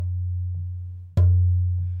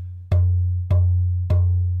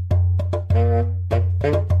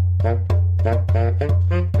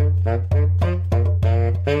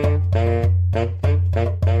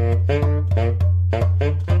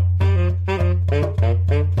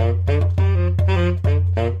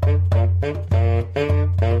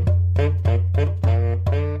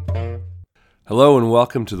and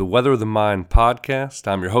welcome to the Weather of the Mind podcast.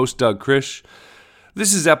 I'm your host, Doug Krish.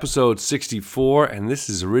 This is episode 64, and this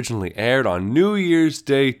is originally aired on New Year's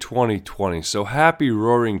Day 2020. So happy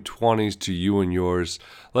roaring 20s to you and yours.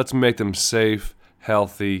 Let's make them safe,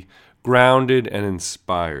 healthy, grounded, and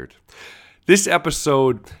inspired. This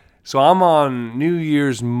episode, so I'm on New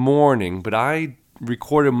Year's morning, but I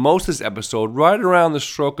recorded most of this episode right around the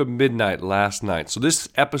stroke of midnight last night. So this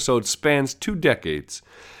episode spans 2 decades.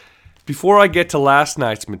 Before I get to last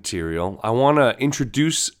night's material, I want to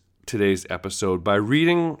introduce today's episode by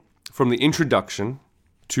reading from the introduction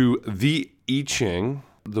to the I Ching.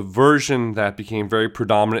 The version that became very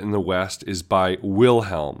predominant in the West is by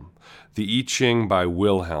Wilhelm. The I Ching by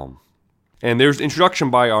Wilhelm. And there's an introduction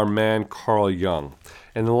by our man Carl Jung.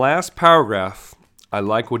 In the last paragraph, I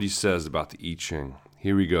like what he says about the I Ching.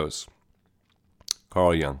 Here he goes.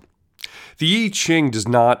 Carl Jung. The I Ching does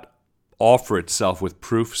not offer itself with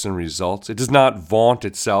proofs and results. It does not vaunt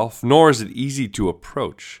itself, nor is it easy to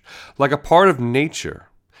approach. Like a part of nature,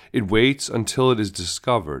 it waits until it is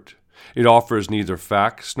discovered. It offers neither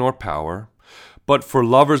facts nor power. But for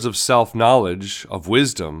lovers of self-knowledge, of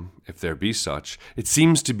wisdom, if there be such, it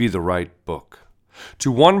seems to be the right book.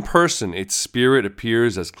 To one person, its spirit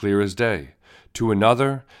appears as clear as day. To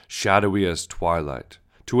another, shadowy as twilight.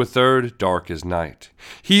 To a third, dark as night.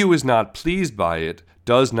 He who is not pleased by it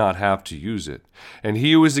does not have to use it, and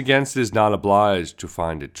he who is against it is not obliged to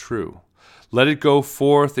find it true. Let it go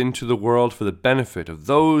forth into the world for the benefit of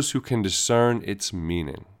those who can discern its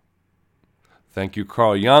meaning. Thank you,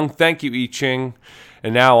 Carl Jung. Thank you, I Ching.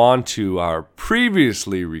 And now on to our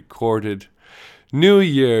previously recorded New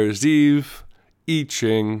Year's Eve I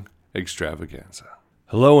Ching extravaganza.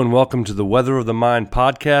 Hello and welcome to the Weather of the Mind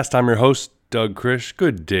podcast. I'm your host, Doug Krish.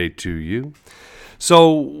 Good day to you.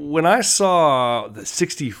 So when I saw the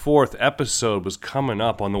 64th episode was coming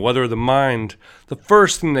up on the Weather of the Mind, the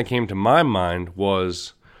first thing that came to my mind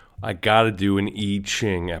was I got to do an I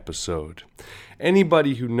Ching episode.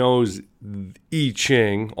 Anybody who knows I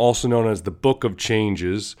Ching, also known as the Book of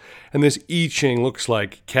Changes, and this I Ching looks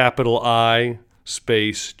like capital I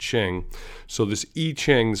space Ching. So this I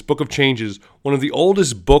Ching, this Book of Changes, one of the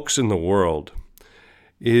oldest books in the world,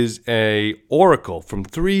 is a oracle from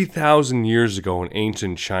 3,000 years ago in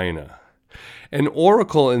ancient China. An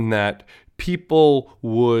oracle in that people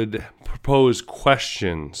would propose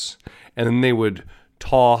questions and then they would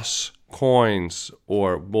toss coins,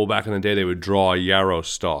 or, well, back in the day they would draw yarrow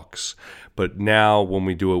stalks. But now when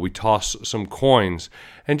we do it, we toss some coins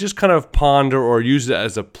and just kind of ponder or use it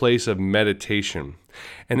as a place of meditation.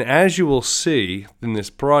 And as you will see in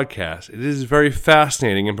this broadcast, it is very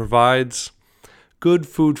fascinating and provides good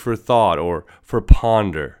food for thought or for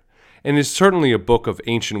ponder. And it's certainly a book of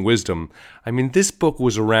ancient wisdom. I mean, this book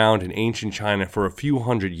was around in ancient China for a few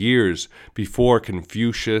hundred years before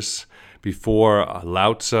Confucius, before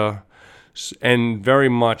Lao Tzu, and very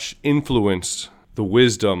much influenced the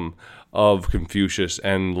wisdom of Confucius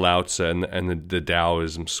and Lao Tzu and the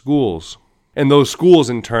Taoism schools. And those schools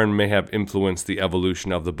in turn may have influenced the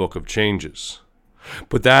evolution of the Book of Changes.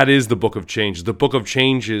 But that is the Book of Changes. The Book of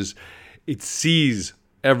Changes, it sees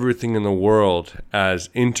everything in the world as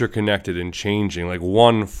interconnected and changing, like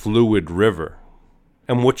one fluid river.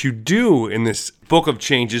 And what you do in this Book of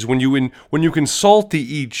Changes, when you consult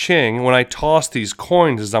the I Ching, when I toss these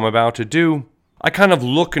coins as I'm about to do, I kind of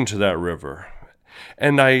look into that river.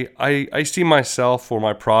 And I see myself or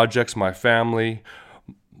my projects, my family,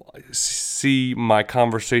 see my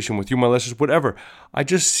conversation with you, my listeners, whatever. I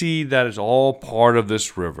just see that it's all part of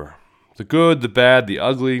this river. The good, the bad, the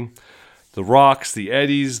ugly, the rocks, the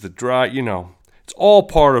eddies, the dry, it's all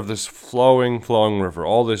part of this flowing river,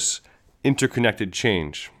 all this interconnected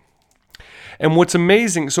change. And what's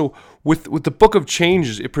amazing, so with the Book of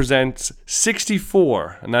Changes, it presents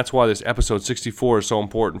 64, and that's why this episode 64 is so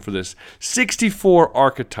important for this, 64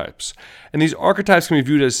 archetypes. And these archetypes can be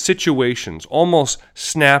viewed as situations, almost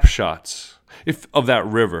snapshots of that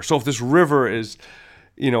river. So if this river is,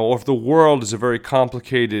 or if the world is a very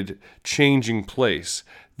complicated, changing place,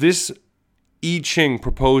 this I Ching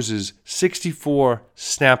proposes 64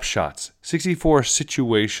 snapshots, 64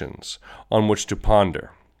 situations on which to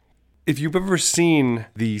ponder. If you've ever seen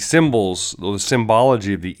the symbols, or the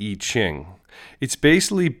symbology of the I Ching, it's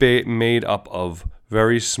basically made up of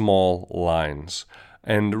very small lines,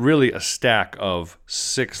 and really a stack of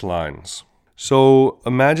 6 lines. So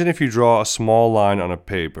imagine if you draw a small line on a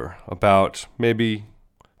paper, about maybe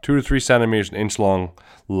 2 to 3 centimeters, an inch long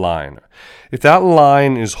line. If that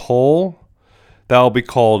line is whole, that'll be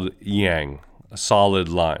called yang, a solid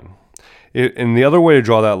line. And the other way to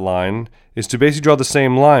draw that line is to basically draw the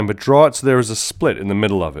same line, but draw it so there is a split in the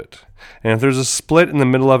middle of it. And if there's a split in the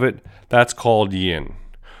middle of it, that's called yin.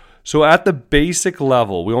 So at the basic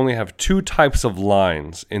level, we only have two types of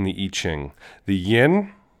lines in the I Ching, the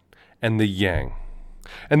yin and the yang.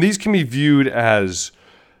 And these can be viewed as,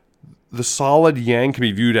 the solid yang can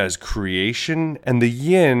be viewed as creation, and the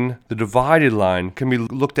yin, the divided line, can be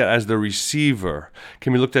looked at as the receiver,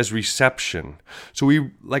 can be looked at as reception. So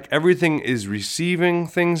we, like, everything is receiving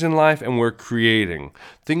things in life and we're creating.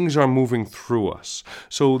 Things are moving through us.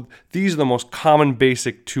 So these are the most common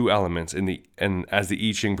basic two elements and as the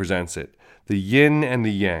I Ching presents it, the yin and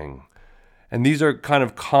the yang. And these are kind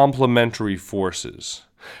of complementary forces.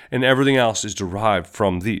 And everything else is derived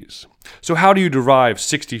from these. So how do you derive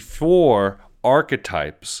 64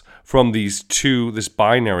 archetypes from this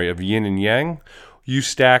binary of yin and yang? You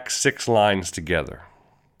stack 6 lines together.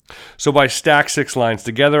 So by stack 6 lines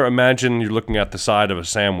together, imagine you're looking at the side of a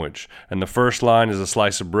sandwich, and the first line is a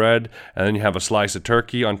slice of bread, and then you have a slice of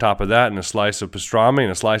turkey on top of that, and a slice of pastrami,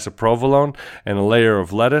 and a slice of provolone, and a layer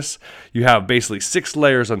of lettuce. You have basically 6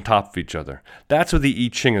 layers on top of each other. That's what the I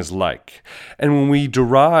Ching is like. And when we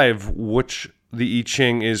derive which the I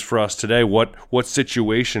Ching is for us today, what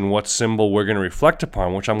situation, what symbol we're going to reflect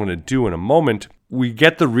upon, which I'm going to do in a moment, we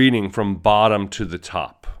get the reading from bottom to the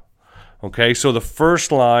top. Okay, so the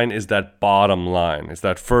first line is that bottom line. It's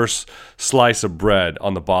that first slice of bread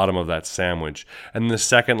on the bottom of that sandwich. And the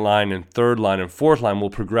second line and third line and fourth line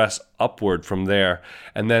will progress upward from there.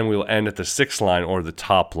 And then we'll end at the 6th line or the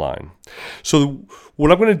top line. So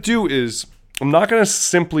what I'm going to do is, I'm not going to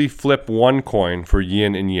simply flip one coin for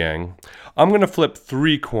yin and yang. I'm going to flip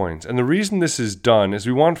 3 coins. And the reason this is done is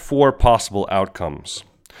we want 4 possible outcomes.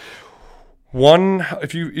 One,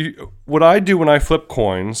 what I do when I flip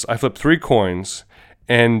coins, I flip 3 coins,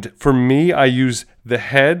 and for me, I use the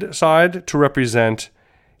head side to represent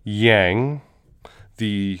yang,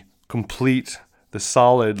 the complete, the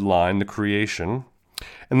solid line, the creation,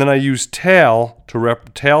 and then I use tail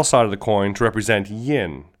side of the coin to represent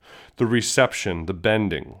yin, the reception, the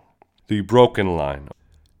bending, the broken line.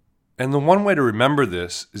 And the one way to remember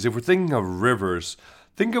this is, if we're thinking of rivers,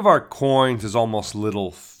 think of our coins as almost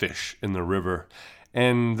little fish in the river.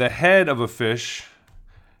 And the head of a fish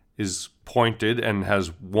is pointed and has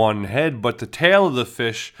one head, but the tail of the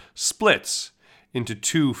fish splits into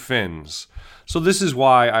 2 fins. So this is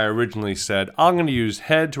why I originally said I'm going to use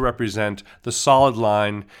head to represent the solid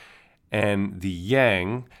line and the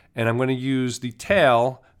yang, and I'm going to use the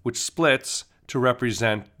tail, which splits, to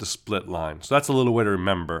represent the split line. So that's a little way to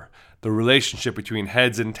remember the relationship between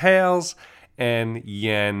heads and tails, and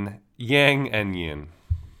yang and yin.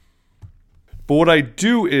 But what I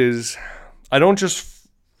do is, I don't just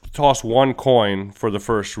toss 1 coin for the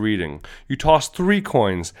first reading. You toss 3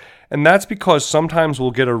 coins, and that's because sometimes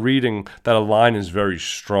we'll get a reading that a line is very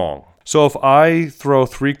strong. So if I throw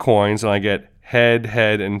 3 coins and I get head,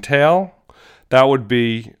 and tail, that would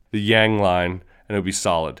be the yang line, and it would be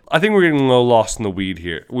solid. I think we're getting a little lost in the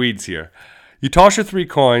weeds here. You toss your 3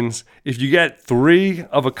 coins. If you get 3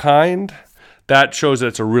 of a kind, that shows that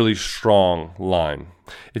it's a really strong line.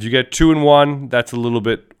 If you get 2 and 1,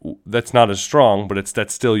 that's not as strong, but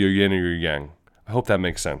that's still your yin or your yang. I hope that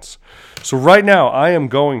makes sense. So right now, I am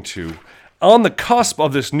going to, on the cusp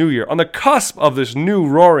of this new year, on the cusp of this new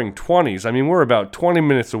roaring 20s, I mean, we're about 20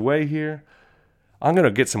 minutes away here. I'm going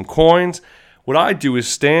to get some coins. What I do is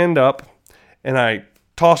stand up and I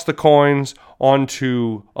toss the coins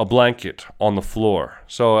onto a blanket on the floor.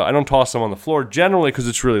 So I don't toss them on the floor generally because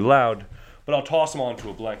it's really loud, but I'll toss them onto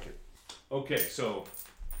a blanket. Okay, so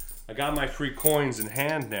I got my 3 coins in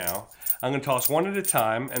hand now. I'm going to toss one at a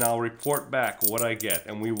time, and I'll report back what I get,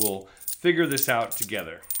 and we will figure this out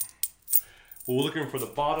together. We're looking for the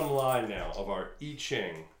bottom line now of our I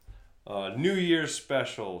Ching New Year's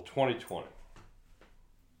Special 2020.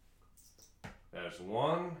 There's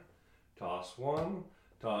 1, toss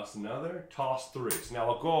another, toss 3. So now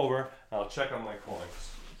I'll go over and I'll check on my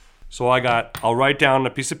coins. So I'll write down on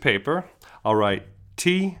a piece of paper. I'll write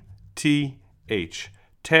T, T, H.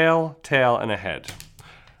 Tail, and a head.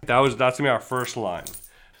 That's going to be our first line.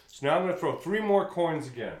 So now I'm going to throw 3 more coins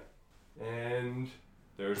again. And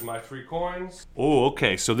there's my 3 coins. Oh,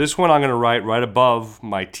 okay. So this one I'm going to write right above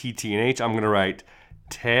my T, T, and H. I'm going to write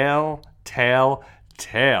tail.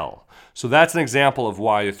 So that's an example of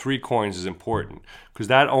why the 3 coins is important. Because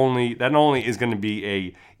that only is going to be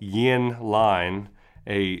a yin line,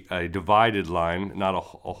 a divided line, not a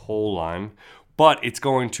whole line. But it's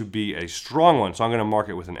going to be a strong one, so I'm going to mark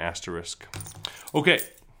it with an asterisk. Okay,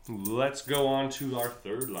 let's go on to our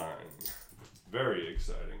 3rd line. Very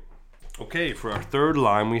exciting. Okay, for our 3rd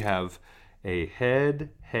line, we have a head,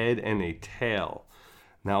 and a tail.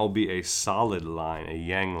 And that will be a solid line, a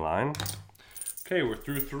yang line. Okay, we're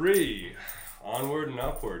through 3. Onward and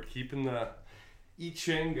upward, keeping the I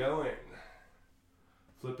Ching going.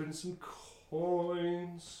 Flipping some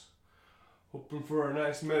coins. Hoping for a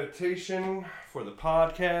nice meditation for the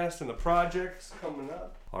podcast and the projects coming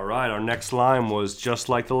up. All right, our next line was just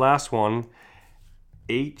like the last one.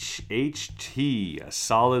 HHT, a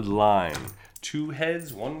solid line. 2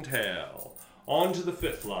 heads, 1 tail. On to the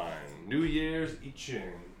 5th line. New Year's I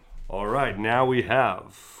Ching. All right, now we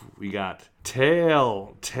got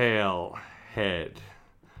tail, head.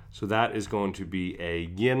 So that is going to be a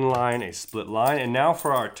yin line, a split line. And now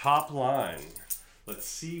for our top line. Let's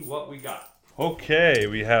see what we got. Okay,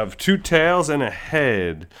 we have 2 tails and a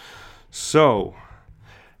head. So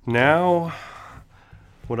now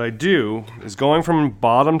what I do is going from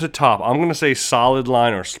bottom to top. I'm going to say solid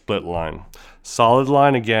line or split line. Solid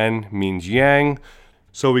line again means yang.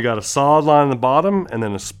 So we got a solid line on the bottom, and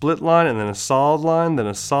then a split line, and then a solid line, then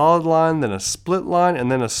a solid line, then a split line,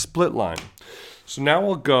 and then a split line. So now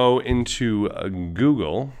we'll go into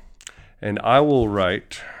Google, and I will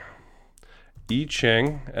write I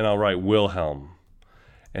Ching, and I'll write Wilhelm.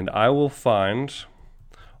 And I will find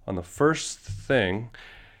on the first thing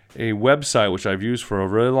a website which I've used for a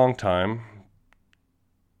really long time,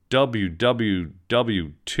 www.unipr.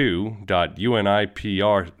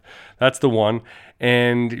 That's the one.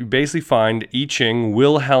 And you basically find I Ching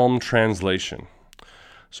Wilhelm translation.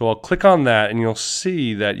 So I'll click on that, and you'll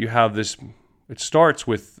see that you have this. It starts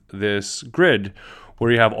with this grid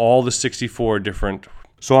where you have all the 64 different.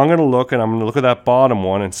 So I'm going to look at that bottom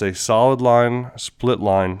one and say solid line, split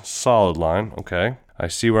line, solid line. Okay, I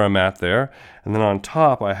see where I'm at there. And then on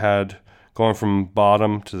top, I had, going from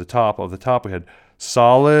bottom to the top of the top, we had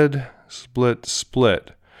solid, split,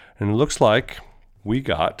 split. And it looks like we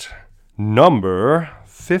got number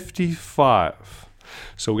 55.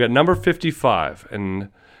 So we got number 55, and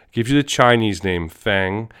it gives you the Chinese name,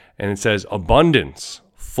 Feng, and it says abundance,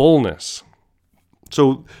 fullness.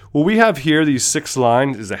 So what we have here, these 6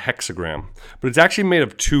 lines, is a hexagram, but it's actually made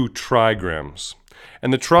of 2 trigrams.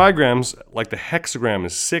 And the trigrams, like the hexagram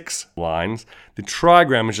is 6 lines, the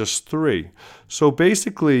trigram is just 3. So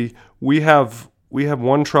basically, we have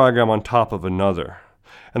one trigram on top of another.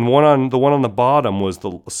 And the one on the bottom was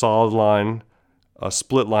the solid line, a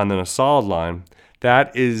split line, then a solid line.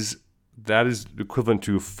 That is equivalent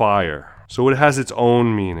to fire. So it has its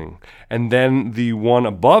own meaning. And then the one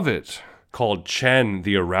above it, called Chen,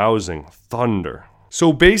 the arousing, thunder.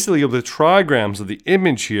 So basically, of the trigrams of the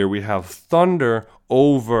image here, we have thunder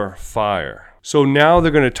over fire. So now they're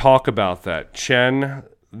going to talk about that. Chen,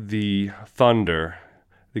 the thunder.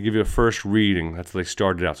 They give you a first reading. That's how they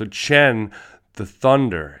started out. So Chen, the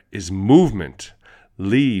thunder, is movement.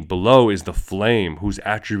 Li, below, is the flame, whose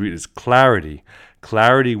attribute is clarity.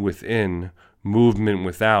 Clarity within, movement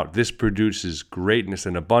without. This produces greatness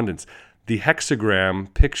and abundance. The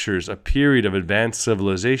hexagram pictures a period of advanced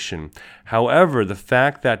civilization. However, the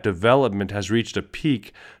fact that development has reached a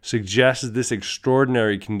peak suggests that this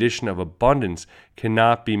extraordinary condition of abundance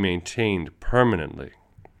cannot be maintained permanently.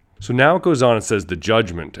 So now it goes on and says the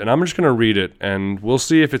judgment. And I'm just going to read it, and we'll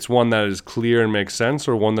see if it's one that is clear and makes sense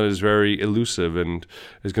or one that is very elusive and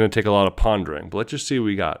is going to take a lot of pondering. But let's just see what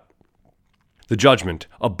we got. The judgment.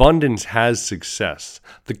 Abundance has success.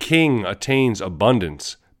 The king attains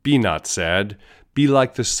abundance. Be not sad. Be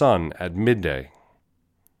like the sun at midday.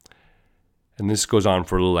 And this goes on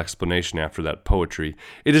for a little explanation after that poetry.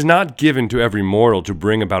 It is not given to every mortal to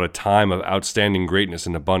bring about a time of outstanding greatness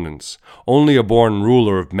and abundance. Only a born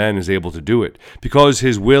ruler of men is able to do it, because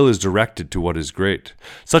his will is directed to what is great.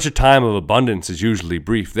 Such a time of abundance is usually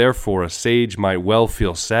brief. Therefore, a sage might well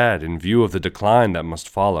feel sad in view of the decline that must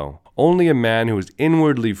follow. Only a man who is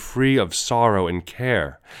inwardly free of sorrow and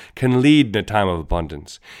care can lead in a time of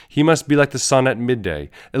abundance. He must be like the sun at midday,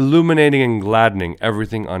 illuminating and gladdening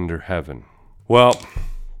everything under heaven. Well,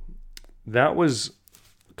 that was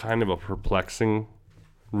kind of a perplexing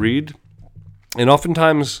read. And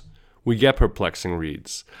oftentimes we get perplexing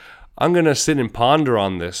reads. I'm going to sit and ponder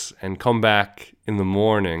on this and come back in the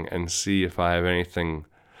morning and see if I have anything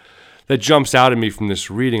that jumps out at me from this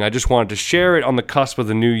reading. I just wanted to share it on the cusp of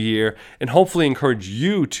the new year and hopefully encourage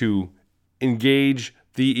you to engage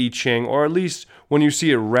the I Ching, or at least when you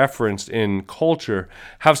see it referenced in culture,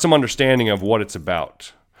 have some understanding of what it's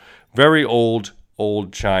about. Very old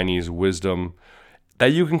Chinese wisdom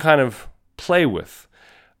that you can kind of play with.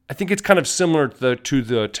 I think it's kind of similar to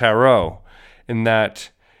the tarot in that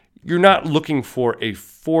you're not looking for a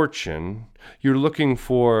fortune, you're looking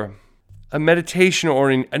for a meditation or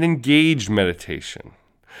an engaged meditation.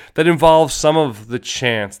 that involves some of the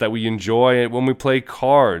chance that we enjoy when we play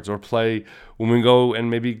cards or play when we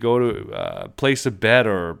go to place a bet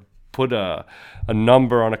or put a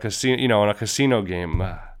number on a casino game.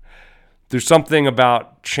 There's something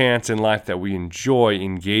about chance in life that we enjoy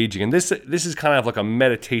engaging, and this is kind of like a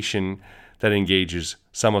meditation that engages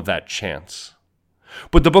some of that chance.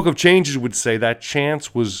 But the Book of Changes would say that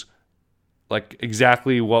chance was like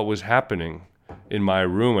exactly what was happening in my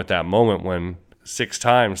room at that moment when 6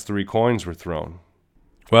 times 3 coins were thrown.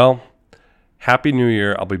 Well, Happy New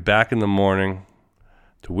Year. I'll be back in the morning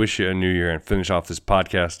to wish you a new year and finish off this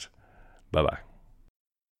podcast. Bye-bye.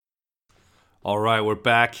 All right, we're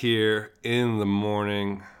back here in the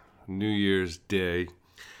morning, New Year's Day.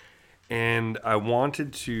 And I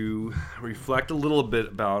wanted to reflect a little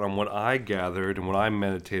bit on what I gathered and what I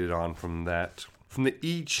meditated on from that. From the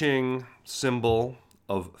I Ching symbol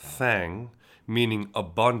of Feng, meaning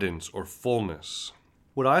abundance or fullness.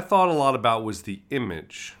 What I thought a lot about was the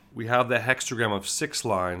image. We have the hexagram of 6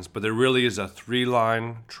 lines, but there really is a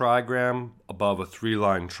 3-line trigram above a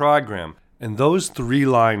 3-line trigram. And those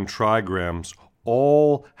 3-line trigrams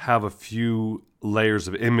all have a few layers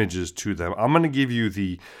of images to them. I'm going to give you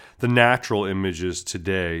the natural images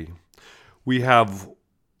today. We have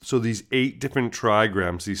these 8 different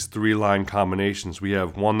trigrams, these 3-line combinations. We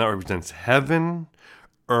have one that represents heaven,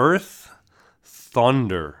 earth,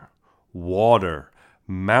 thunder, water,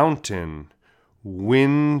 mountain,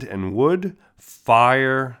 wind and wood,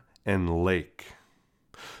 fire, and lake.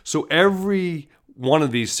 So every one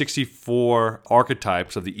of these 64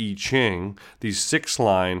 archetypes of the I Ching, these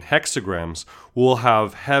 6-line hexagrams, will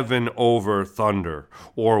have heaven over thunder,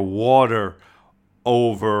 or water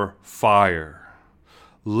over fire,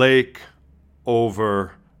 lake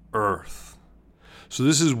over earth. So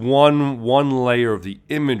this is one layer of the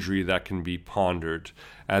imagery that can be pondered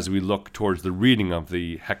as we look towards the reading of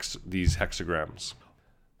these hexagrams.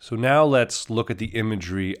 So now let's look at the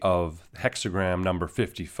imagery of hexagram number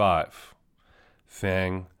 55.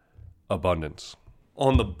 Feng, abundance.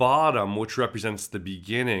 On the bottom, which represents the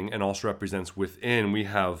beginning and also represents within, we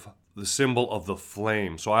have the symbol of the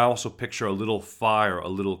flame. So I also picture a little fire, a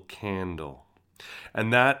little candle.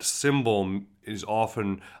 And that symbol is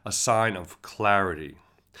often a sign of clarity.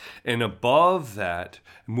 And above that,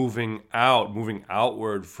 moving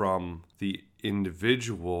outward from the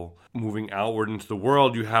individual, moving outward into the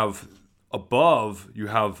world, you have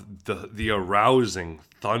the arousing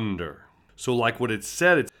thunder. So like what it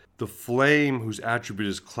said, it's the flame whose attribute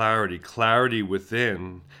is clarity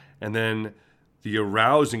within, and then the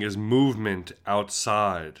arousing is movement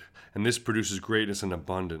outside, and this produces greatness and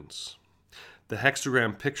abundance. The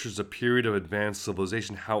hexagram pictures a period of advanced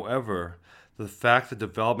civilization. However, the fact that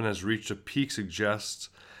development has reached a peak suggests...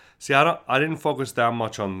 I didn't focus that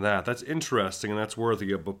much on that. That's interesting and that's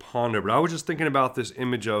worthy of a ponder, but I was just thinking about this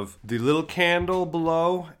image of the little candle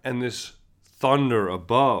below and this thunder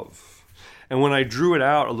above. And when I drew it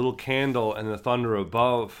out, a little candle and the thunder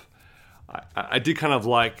above, I did kind of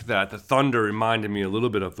like that. The thunder reminded me a little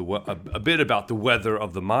bit of a bit about the weather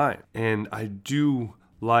of the mind. And I do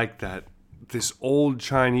like that this old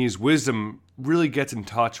Chinese wisdom really gets in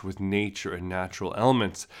touch with nature and natural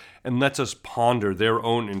elements and lets us ponder their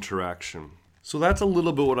own interaction. So that's a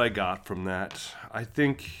little bit what I got from that. I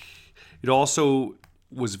think it also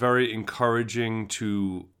was very encouraging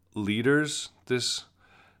to leaders, this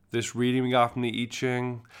reading we got from the I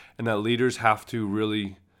Ching, and that leaders have to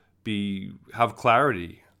really have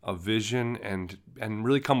clarity of vision and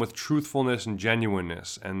really come with truthfulness and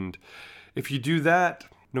genuineness. And if you do that,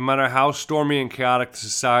 no matter how stormy and chaotic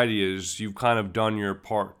society is, you've kind of done your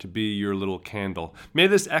part to be your little candle. Maybe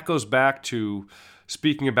this echoes back to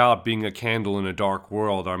speaking about being a candle in a dark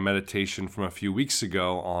world, our meditation from a few weeks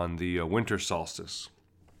ago on the winter solstice.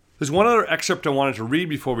 There's one other excerpt I wanted to read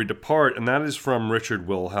before we depart, and that is from Richard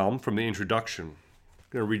Wilhelm from the introduction. I'm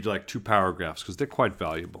going to read like 2 paragraphs because they're quite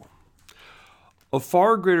valuable. Of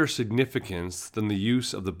far greater significance than the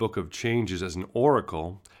use of the Book of Changes as an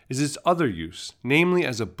oracle is its other use, namely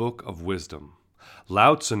as a book of wisdom.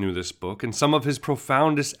 Lao Tzu knew this book, and some of his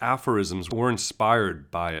profoundest aphorisms were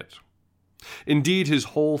inspired by it. Indeed, his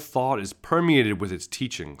whole thought is permeated with its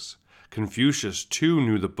teachings. Confucius, too,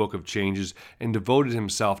 knew the Book of Changes and devoted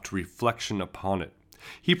himself to reflection upon it.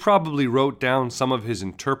 He probably wrote down some of his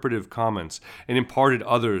interpretive comments and imparted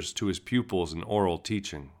others to his pupils in oral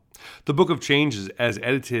teaching. The Book of Changes, as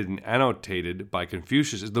edited and annotated by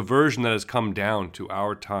Confucius, is the version that has come down to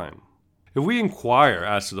our time. If we inquire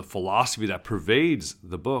as to the philosophy that pervades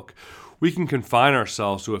the book, we can confine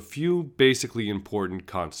ourselves to a few basically important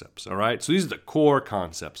concepts, all right? So these are the core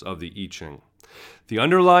concepts of the I Ching. The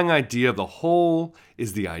underlying idea of the whole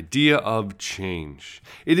is the idea of change.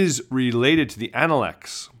 It is related to the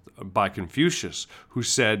Analects by Confucius, who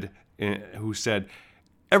said,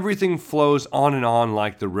 everything flows on and on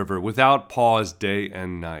like the river, without pause day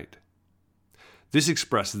and night. This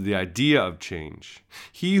expresses the idea of change.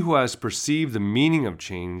 He who has perceived the meaning of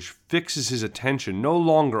change fixes his attention no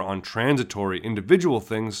longer on transitory individual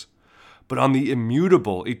things, but on the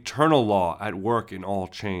immutable, eternal law at work in all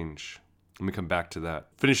change. Let me come back to that.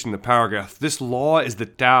 Finishing the paragraph, this law is the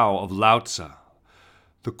Tao of Lao Tzu,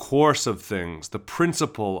 the course of things, the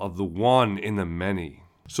principle of the one in the many.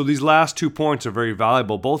 So these last 2 points are very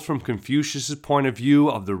valuable, both from Confucius' point of view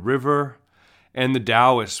of the river and the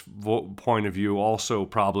Taoist point of view also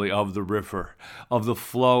probably of the river, of the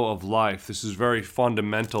flow of life. This is very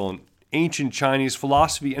fundamental in ancient Chinese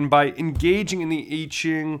philosophy, and by engaging in the I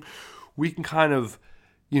Ching, we can kind of,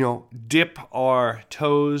 dip our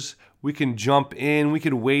toes, we can jump in, we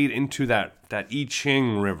can wade into that I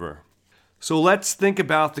Ching river. So let's think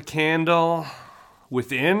about the candle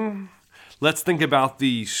within. Let's think about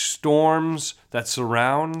the storms that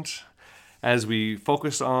surround as we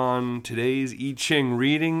focus on today's I Ching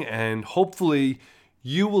reading, and hopefully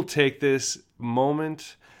you will take this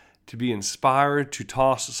moment to be inspired to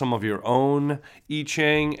toss some of your own I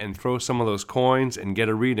Ching and throw some of those coins and get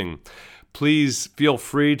a reading. Please feel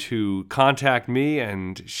free to contact me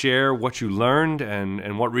and share what you learned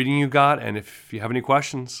and what reading you got, and if you have any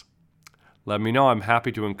questions, let me know. I'm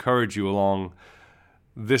happy to encourage you along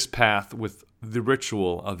this path with the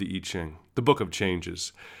ritual of the I Ching, the Book of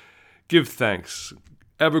Changes. Give thanks.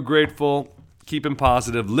 Ever grateful. Keeping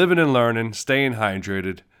positive. Living and learning. Staying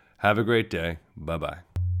hydrated. Have a great day. Bye-bye.